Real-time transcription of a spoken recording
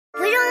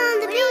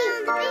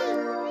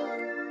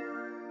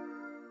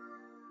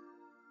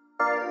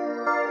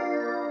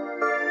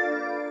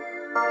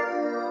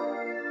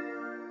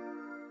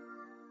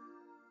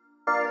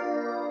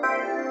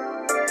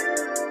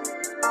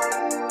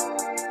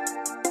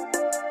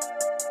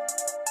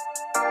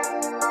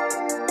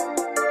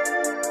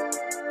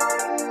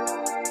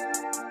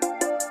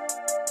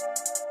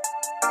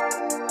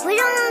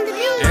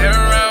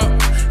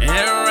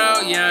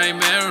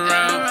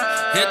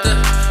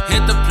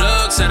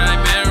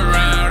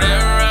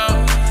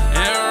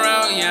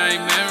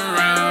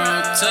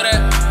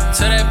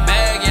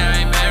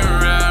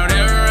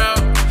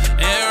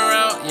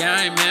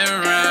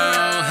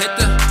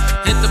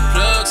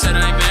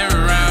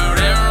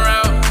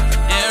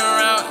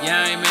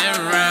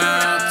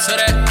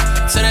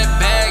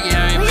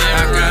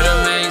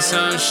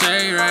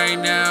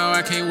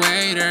I can't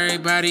wait.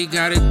 Everybody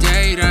got a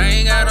date, I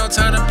ain't got no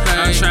time to play.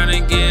 I'm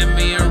tryna get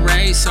me a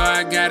race, so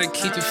I gotta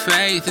keep the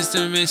faith. It's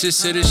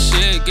dimensions to the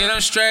shit, get on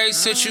straight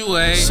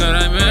situate. So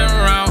I'm in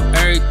route,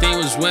 everything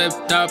was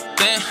whipped up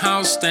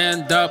in-house,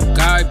 stand up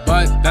guy,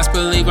 but best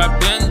believe I've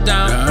been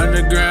down. The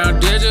underground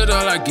digital,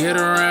 I get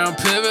around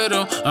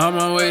pivotal. On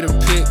my way to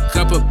pick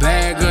up a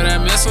bag of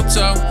that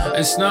mistletoe.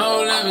 It's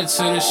no limit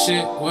to the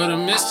shit with a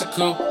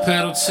mystical.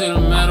 Pedal to the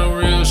metal,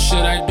 real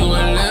shit, I do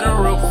it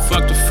literal.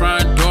 Fuck the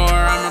front door,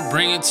 I'ma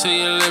bring it to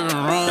your living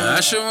room.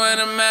 I should win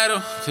a medal,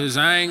 cause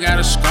I ain't got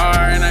a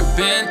scar. And I've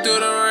been through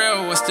the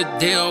real, what's the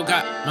deal?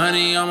 Got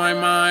money on my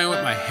mind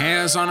with my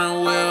hands on the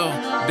wheel.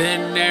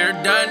 Been there,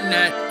 done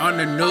that, on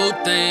the new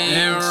thing.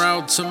 En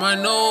route to my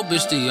new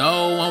bitch, the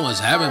old one was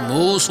having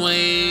mood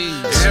swings.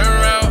 En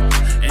route,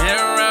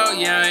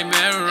 yeah, I'm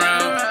en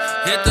route.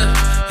 Hit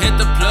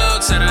the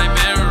plug, said I'm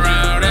en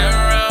route. En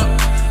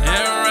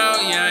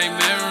route, yeah, I'm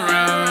en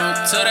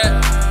route.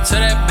 To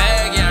that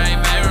bag, yeah,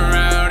 I'm en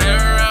route.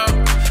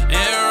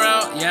 En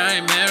route, yeah,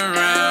 I'm en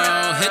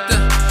route.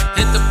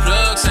 Hit the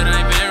plug, said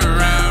I'm en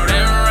route.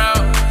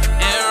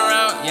 En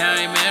route,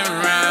 yeah, I'm en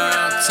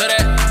route. To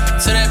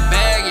that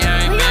bag,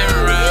 yeah, I'm en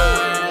route.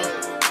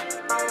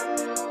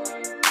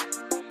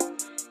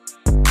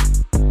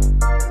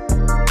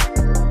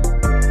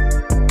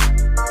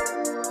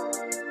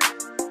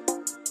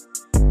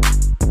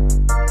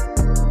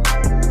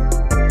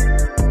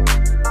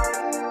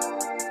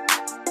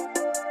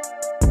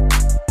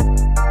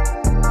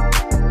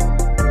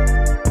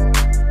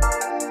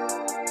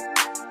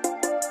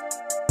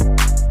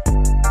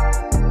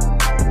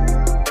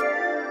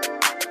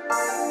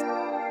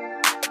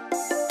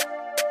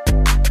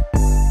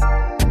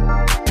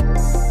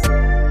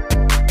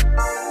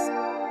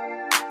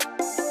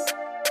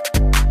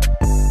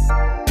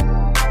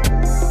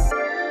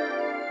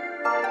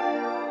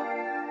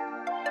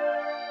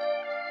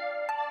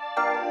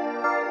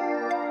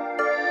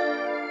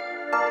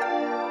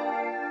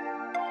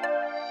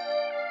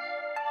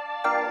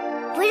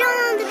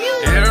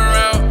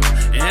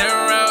 En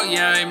route,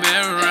 yeah, I'm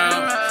en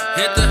route.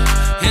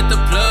 Hit the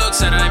plug,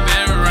 said I'm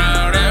en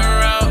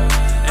route.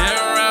 En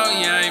route,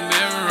 yeah, I'm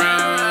en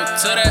route.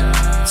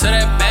 To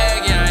that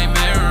bag, yeah, I'm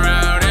en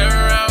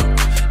route.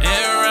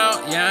 En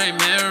route, yeah,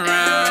 I'm en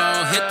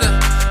route.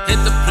 Hit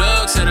the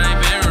plug, said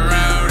I'm en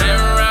route.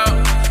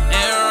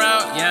 En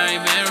route, yeah,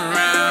 I'm en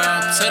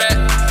route. To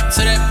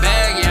that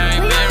bag, yeah,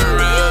 I'm en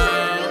route.